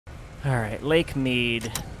Alright, Lake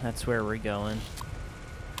Mead. That's where we're going.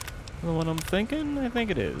 The one I'm thinking? I think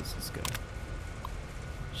it is. Let's go.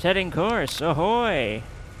 Setting course. Ahoy!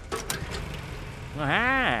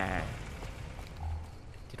 Aha!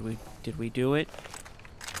 Did we do it?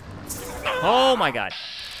 Oh my god!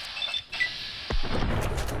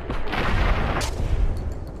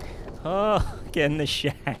 Oh, get in the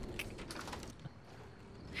shack.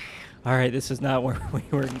 Alright, this is not where we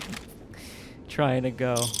were trying to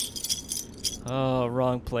go. Oh,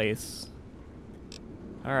 wrong place.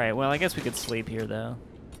 Alright, well, I guess we could sleep here, though.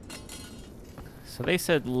 So they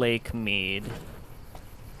said Lake Mead.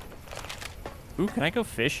 Ooh, can I go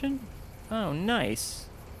fishing? Oh, nice.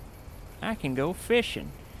 I can go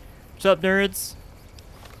fishing. What's up, nerds?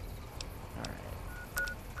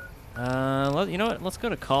 Alright. You know what? Let's go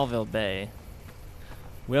to Colville Bay.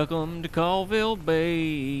 Welcome to Colville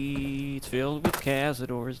Bay. It's filled with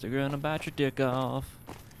cazadors. They're gonna bite your dick off.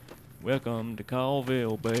 Welcome to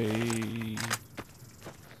Colville Bay.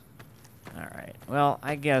 Alright. Well,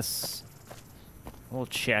 I guess we'll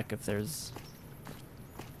check if there's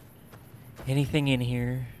anything in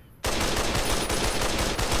here.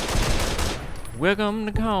 Welcome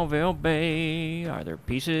to Colville Bay. Are there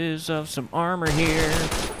pieces of some armor here?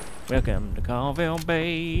 Welcome to Colville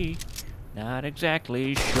Bay. Not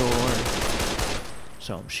exactly sure.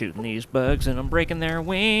 So I'm shooting these bugs and I'm breaking their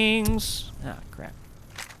wings. Ah, crap.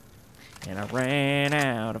 And I ran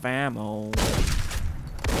out of ammo.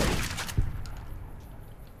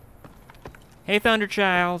 Hey,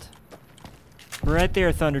 Thunderchild. We're right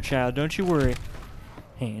there, Thunderchild. Don't you worry.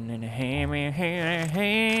 Hey.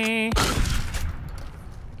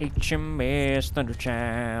 HMS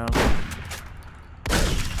Thunderchild.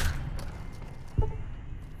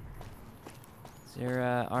 Is there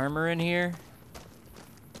armor in here?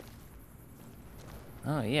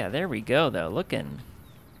 Oh yeah, there we go though. Looking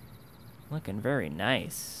very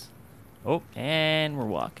nice. Oh, and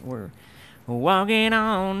we're walking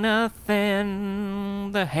on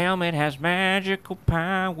nothing. The helmet has magical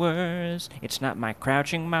powers. It's not my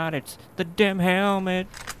crouching mod, it's the damn helmet.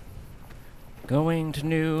 Going to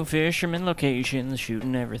new fisherman locations,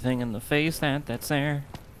 shooting everything in the face that's there.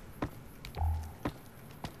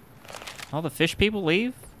 All the fish people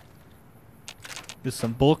leave? This is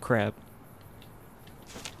some bullcrap.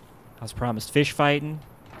 I was promised fish fighting.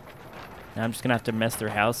 Now I'm just gonna have to mess their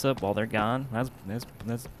house up while they're gone. Yeah,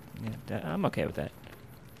 I'm okay with that.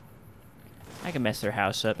 I can mess their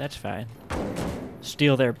house up, that's fine.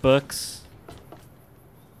 Steal their books.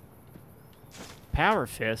 Power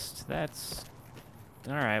fist, that's...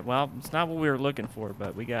 Alright, well, it's not what we were looking for,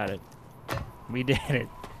 but we got it. We did it.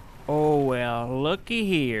 Oh, well, looky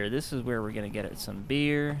here. This is where we're gonna get some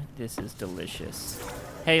beer. This is delicious.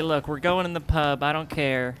 Hey, look, we're going in the pub. I don't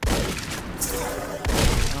care.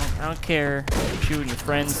 I don't care what you and your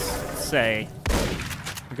friends say.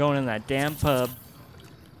 We're going in that damn pub.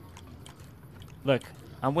 Look,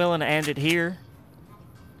 I'm willing to end it here.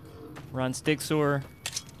 Ron Stigsor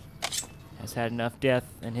has had enough death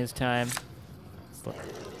in his time.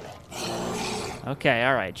 Okay,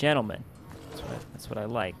 alright, gentlemen. That's what I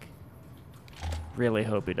like. Really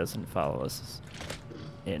hope he doesn't follow us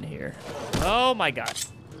in here. Oh my god.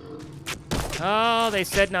 Oh, they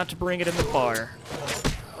said not to bring it in the bar.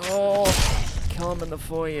 Oh, kill him in the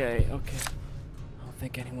foyer. Okay. I don't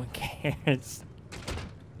think anyone cares.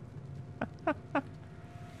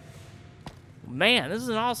 Man, this is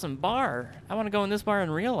an awesome bar. I want to go in this bar in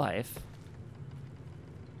real life.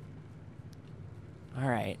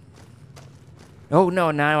 Alright. Oh, no,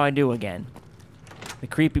 now I do again. The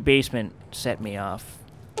creepy basement set me off.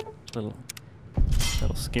 Little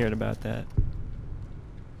scared about that.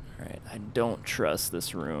 Alright, I don't trust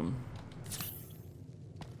this room.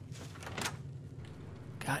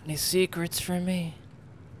 Got any secrets for me?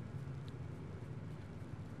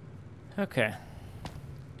 Okay.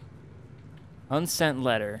 Unsent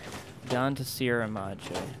letter. Down to Sierra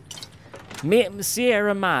Madre.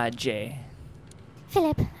 Sierra Madre.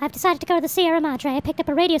 Philip, I've decided to go to the Sierra Madre. I picked up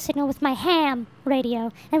a radio signal with my ham radio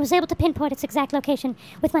and was able to pinpoint its exact location.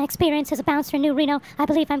 With my experience as a bouncer in New Reno, I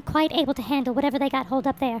believe I'm quite able to handle whatever they got holed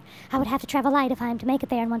up there. I would have to travel light if I am to make it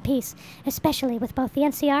there in one piece, especially with both the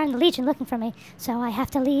NCR and the Legion looking for me, so I have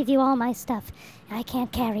to leave you all my stuff. I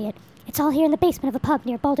can't carry it. It's all here in the basement of a pub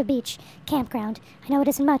near Boulder Beach campground. I know it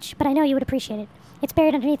isn't much, but I know you would appreciate it. It's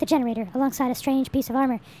buried underneath the generator, alongside a strange piece of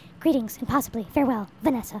armor. Greetings, and possibly farewell,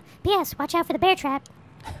 Vanessa. P.S. Watch out for the bear trap.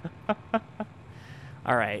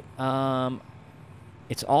 Alright,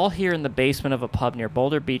 it's all here in the basement of a pub near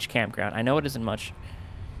Boulder Beach campground. I know it isn't much.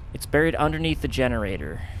 It's buried underneath the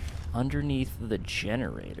generator. Underneath the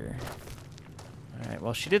generator. Alright,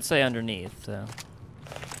 well, she did say underneath, so.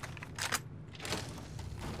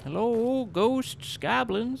 Hello, ghosts,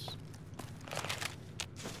 goblins,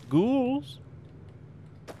 ghouls.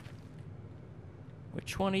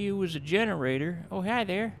 Which one of you is a generator? Oh, hi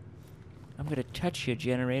there. I'm gonna touch you,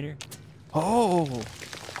 generator. Oh!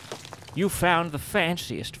 You found the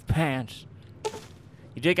fanciest of pants.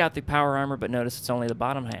 You dig out the power armor, but notice it's only the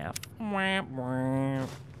bottom half.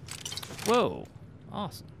 Whoa.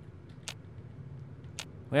 Awesome.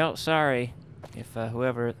 Well, sorry if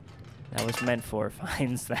whoever that was meant for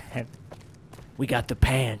finds that. We got the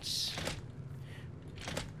pants.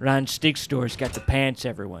 Ron Stick Store's got the pants,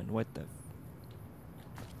 everyone. What the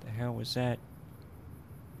hell was that?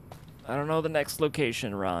 I don't know the next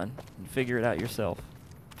location, Ron. You figure it out yourself.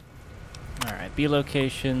 Alright, B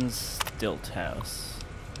locations, Stilt House.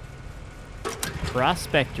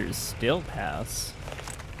 Prospector's Stilt House.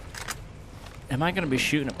 Am I going to be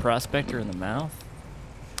shooting a prospector in the mouth?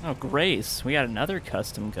 Oh, Grace. We got another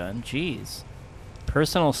custom gun. Jeez.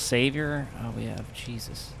 Personal Savior. Oh, we have.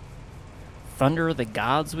 Jesus. Thunder of the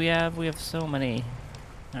Gods we have. We have so many.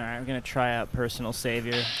 Alright, we're going to try out Personal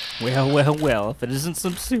Savior. Well, well, well. If it isn't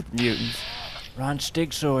some super mutants. Ron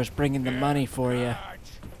Stigsore's bringing the money for you.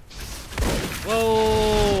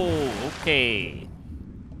 Whoa! Okay.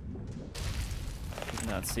 Did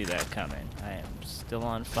not see that coming. I am still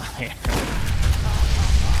on fire.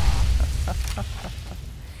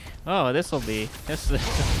 Oh, this will be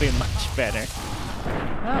much better.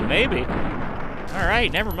 Oh, maybe. All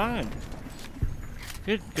right, never mind.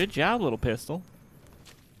 Good job, little pistol.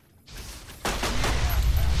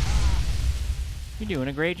 You're doing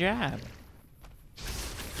a great job.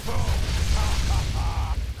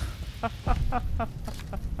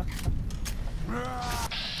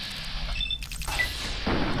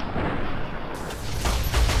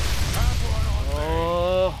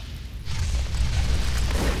 Oh.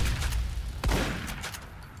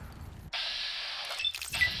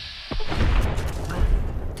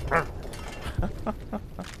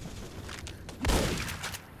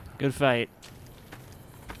 Good fight.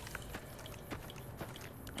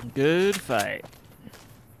 Good fight.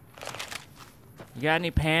 You got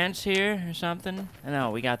any pants here or something?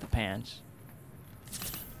 No, we got the pants.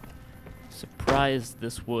 Surprised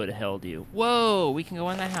this wood held you. Whoa, we can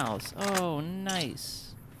go in the house. Oh,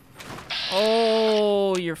 nice.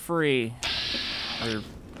 Oh, you're free. Or,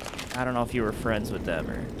 I don't know if you were friends with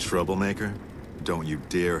them or... Troublemaker? Don't you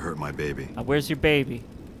dare hurt my baby. Where's your baby?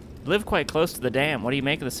 You live quite close to the dam. What do you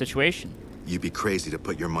make of the situation? You'd be crazy to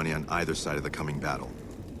put your money on either side of the coming battle.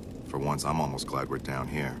 For once, I'm almost glad we're down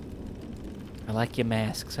here. I like your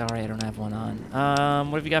mask. Sorry, I don't have one on.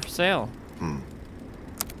 What have you got for sale?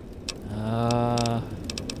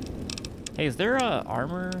 Hey, is there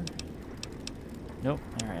armor? Nope.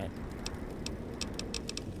 All right.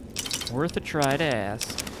 Worth a try to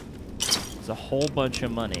ask. It's a whole bunch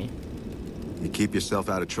of money. You keep yourself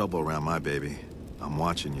out of trouble around my baby. I'm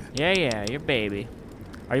watching you. Yeah, your baby.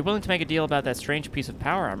 Are you willing to make a deal about that strange piece of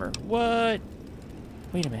power armor? What?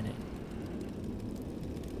 Wait a minute.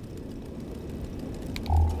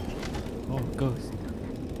 Oh, ghost.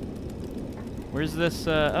 Where's this,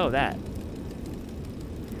 oh, that.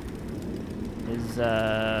 Is,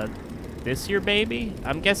 this your baby?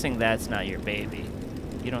 I'm guessing that's not your baby.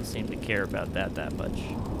 You don't seem to care about that much.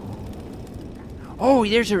 Oh,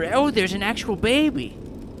 there's an actual baby.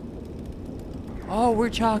 Oh, we're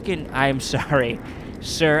talking. I am sorry.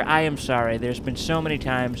 Sir, I am sorry. There's been so many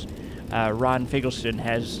times Ron Figgleston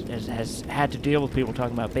has had to deal with people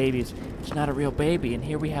talking about babies. It's not a real baby, and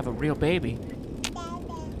here we have a real baby.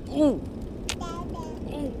 Ooh.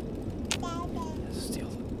 Ooh.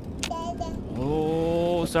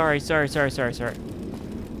 Oh, sorry. Good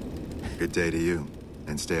day to you,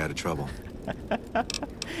 and stay out of trouble.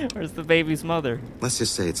 Where's the baby's mother? Let's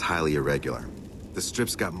just say it's highly irregular. The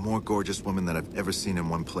strip's got more gorgeous women than I've ever seen in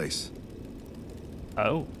one place.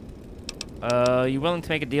 Oh. You willing to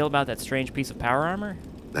make a deal about that strange piece of power armor?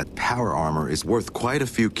 That power armor is worth quite a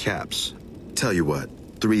few caps. Tell you what,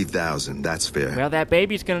 3,000, that's fair. Well, that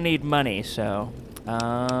baby's gonna need money, so...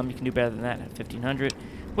 you can do better than that at 1,500.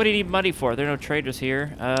 What do you need money for? There are no traders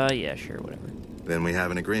here. Yeah, sure, whatever. Then we have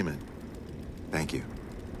an agreement. Thank you.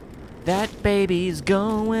 That baby's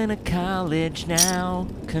going to college now.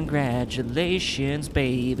 Congratulations,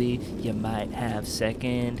 baby. You might have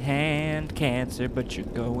second-hand cancer, but you're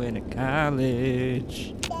going to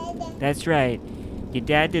college. That's right. Your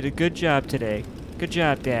dad did a good job today. Good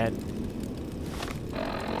job, Dad.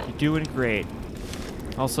 You're doing great.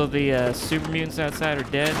 Also, the super mutants outside are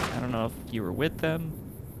dead. I don't know if you were with them.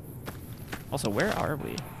 Also, where are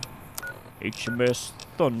we? HMS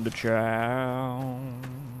Thunderchild.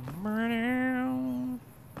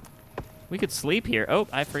 We could sleep here. Oh,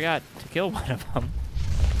 I forgot to kill one of them.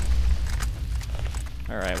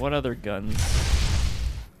 Alright, what other guns?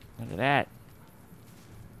 Look at that.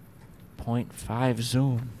 0.5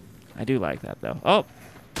 zoom. I do like that, though. Oh!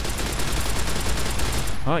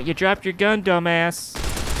 Oh, you dropped your gun, dumbass.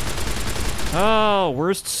 Oh,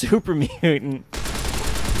 worst super mutant.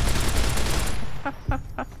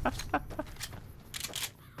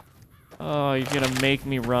 Oh, you're gonna make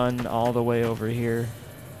me run all the way over here.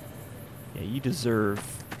 Yeah, you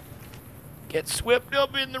deserve. Get swept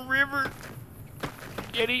up in the river.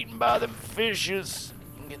 Get eaten by them fishes.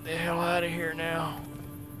 Get the hell out of here now.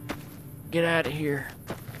 Get out of here.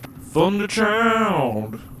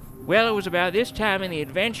 Thunderchild! Well, it was about this time in the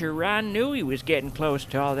adventure Ron knew he was getting close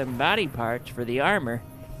to all them body parts for the armor.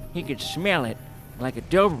 He could smell it, like a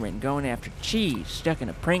Doberman going after cheese stuck in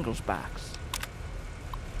a Pringles box.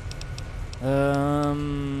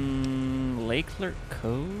 Lakeler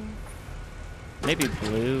Cove? Maybe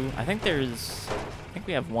Blue. I think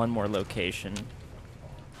we have one more location.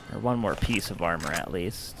 Or one more piece of armor, at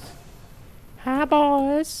least. Hi,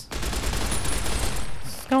 boys.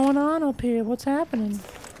 What's going on up here? What's happening? Is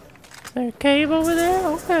there a cave over there?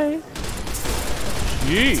 Okay.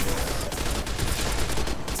 Jeez.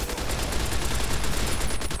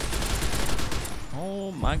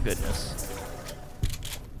 Oh, my goodness.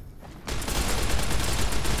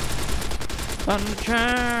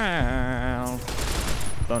 Thunderchild.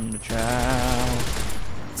 Thunderchild.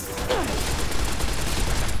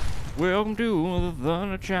 Welcome to the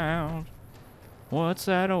Thunderchild. What's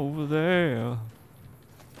that over there?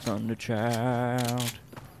 Thunderchild.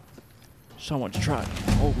 Someone's trying.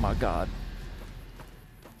 Oh my god.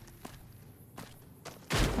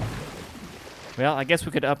 Well, I guess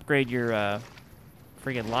we could upgrade your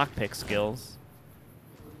friggin' lockpick skills.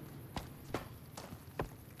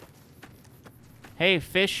 Hey,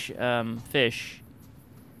 fish, fish.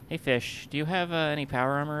 Hey, fish, do you have any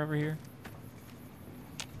power armor over here?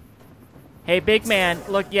 Hey, big man,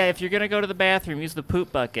 look, yeah, if you're gonna go to the bathroom, use the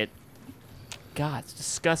poop bucket. God, it's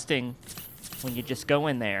disgusting when you just go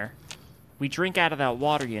in there. We drink out of that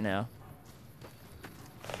water, you know.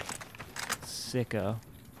 Sicko.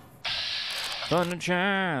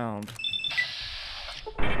 Thunderchild.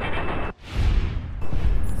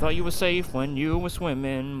 Thought you were safe when you were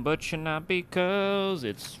swimming, but you're not because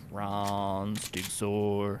it's Ron's dig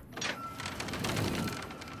sore.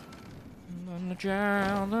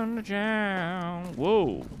 Thunderchild, Thunderchild.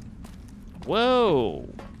 Whoa. Whoa.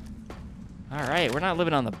 Alright, we're not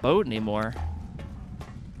living on the boat anymore.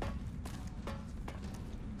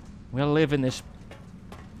 We'll live in this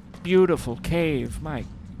beautiful cave. My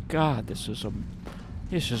God, this is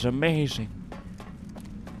amazing.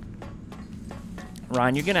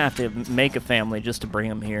 Ron, you're gonna have to make a family just to bring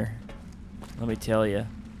them here. Let me tell you.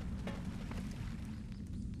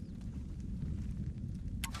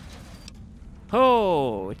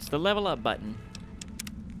 Oh, it's the level up button.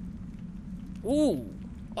 Ooh.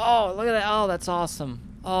 Oh, look at that. Oh, that's awesome.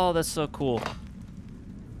 Oh, that's so cool.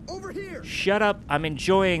 Over here. Shut up. I'm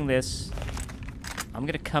enjoying this. I'm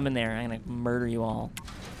gonna come in there. I'm gonna murder you all.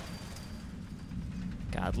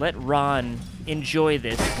 God, let Ron enjoy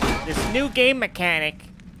this new game mechanic.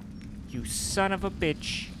 You son of a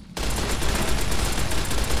bitch.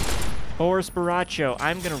 Boris Baracho,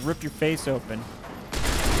 I'm gonna rip your face open.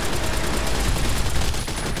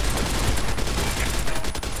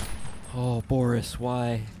 Oh, Boris,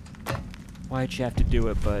 why? Why'd you have to do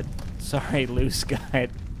it, bud? Sorry, loose guy.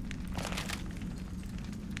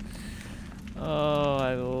 Oh,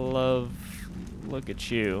 I love... Look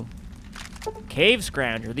at you. Cave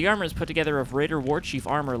Scrounger. The armor is put together of Raider Warchief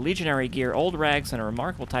armor, legionary gear, old rags, and a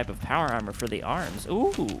remarkable type of power armor for the arms.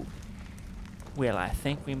 Ooh. Well, I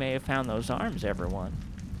think we may have found those arms, everyone.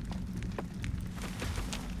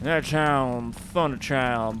 That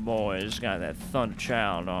Thunderchild boys got that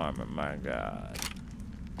Thunderchild armor, my God.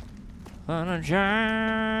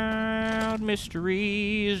 Thunderchild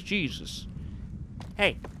mysteries, Jesus.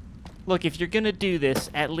 Hey, look, if you're gonna do this,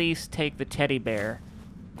 at least take the teddy bear.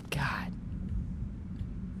 God.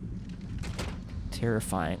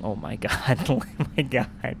 Terrifying. Oh my God. Oh my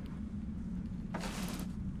God.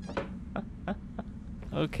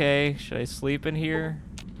 Okay, should I sleep in here?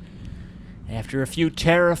 After a few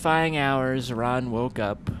terrifying hours, Ron woke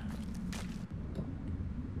up.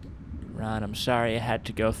 Ron, I'm sorry I had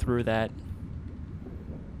to go through that.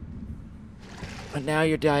 But now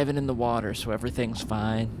you're diving in the water, so everything's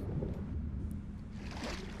fine.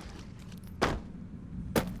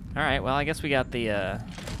 Alright, well, I guess we got the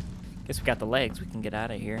legs. We can get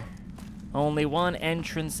out of here. Only one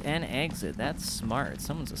entrance and exit. That's smart.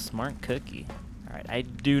 Someone's a smart cookie. Alright, I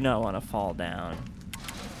do not want to fall down.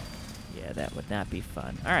 Yeah, that would not be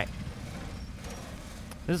fun. Alright.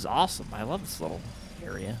 This is awesome. I love this little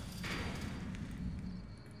area.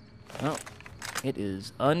 Oh, it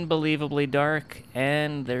is unbelievably dark,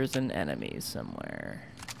 and there's an enemy somewhere.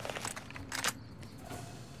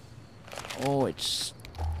 Oh, it's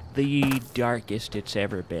the darkest it's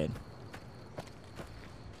ever been.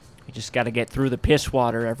 You just gotta get through the piss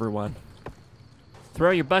water, everyone.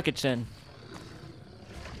 Throw your buckets in.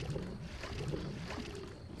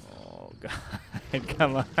 Oh, God.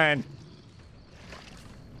 Come on.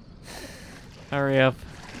 Hurry up.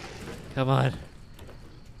 Come on.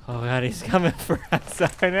 Oh, God, he's coming for us.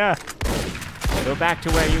 I know. Go back to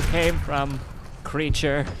where you came from,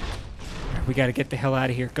 creature. We gotta get the hell out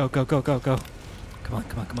of here. Go, go, go, go, go. Come on,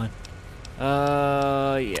 come on, come on.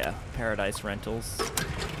 Yeah. Paradise Rentals.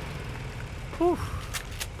 Whew.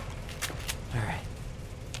 Alright.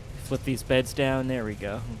 Flip these beds down. There we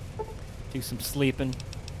go. Do some sleeping.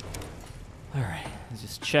 Alright. Let's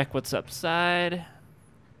just check what's upside.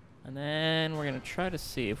 And then we're gonna try to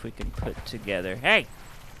see if we can put together... Hey!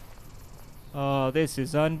 Oh, this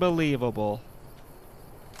is unbelievable.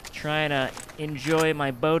 Trying to enjoy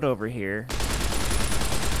my boat over here. A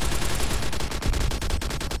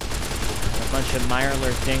bunch of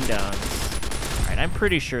Mirelurk ding-dongs. Alright, I'm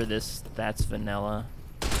pretty sure that's vanilla.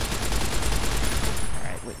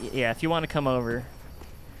 Alright, yeah, if you want to come over,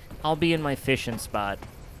 I'll be in my fishing spot.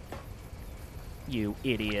 You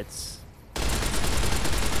idiots.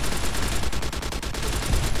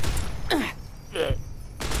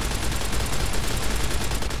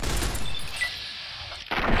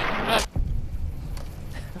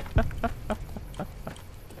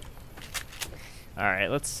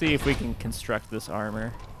 Alright, let's see if we can construct this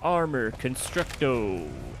armor. Armor constructo.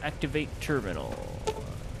 Activate terminal.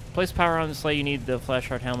 Place power on the sleigh. You need the flash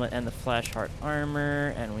heart helmet and the flash heart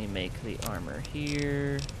armor. And we make the armor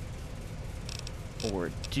here.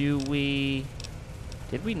 Or do we?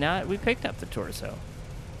 Did we not? We picked up the torso.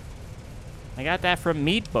 I got that from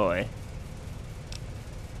Meat Boy.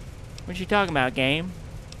 What you talking about, game?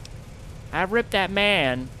 I ripped that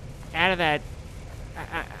man out of that...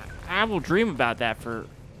 I will dream about that for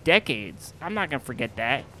decades. I'm not gonna forget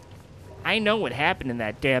that. I know what happened in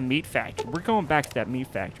that damn meat factory. We're going back to that meat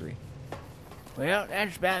factory. Well,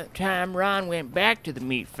 that's about the time Ron went back to the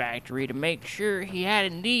meat factory to make sure he had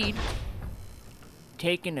indeed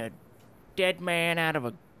taken a dead man out of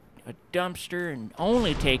a dumpster and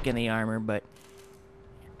only taken the armor, but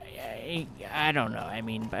I don't know. I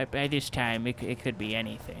mean, by this time, it could be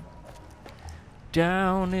anything.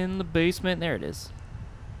 Down in the basement. There it is.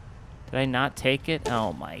 Did I not take it?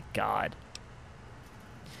 Oh my God.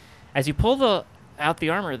 As you pull out the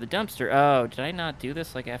armor of the dumpster. Oh, did I not do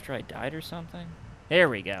this like after I died or something? There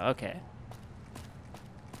we go. Okay.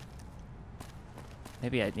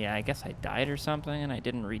 Maybe yeah, I guess I died or something and I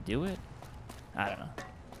didn't redo it. I don't know.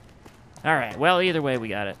 All right. Well, either way, we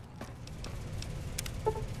got it.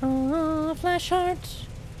 Oh, flash heart.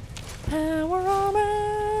 Power armor.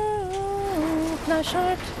 Oh, flash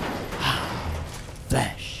heart.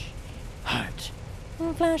 Flash. Heart.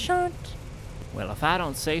 Flash heart. Well, if I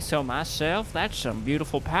don't say so myself, that's some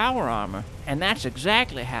beautiful power armor. And that's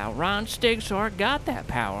exactly how Ron Stigsaur got that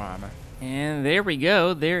power armor. And there we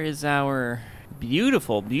go. There is our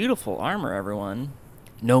beautiful, beautiful armor, everyone.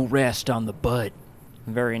 No rest on the bud.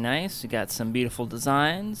 Very nice. We got some beautiful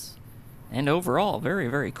designs. And overall, very,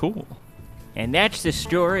 very cool. And that's the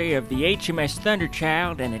story of the HMS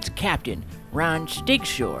Thunderchild and its captain, Ron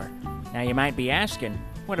Stigsaur. Now you might be asking,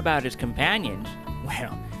 what about his companions?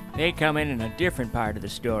 Well, they come in a different part of the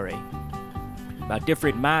story. About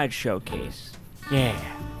different mod showcase.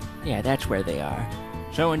 Yeah, that's where they are.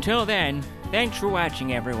 So until then, thanks for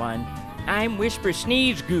watching, everyone. I'm Whisper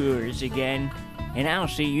Sneeze Gurus again, and I'll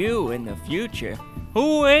see you in the future.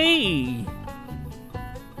 Hooray!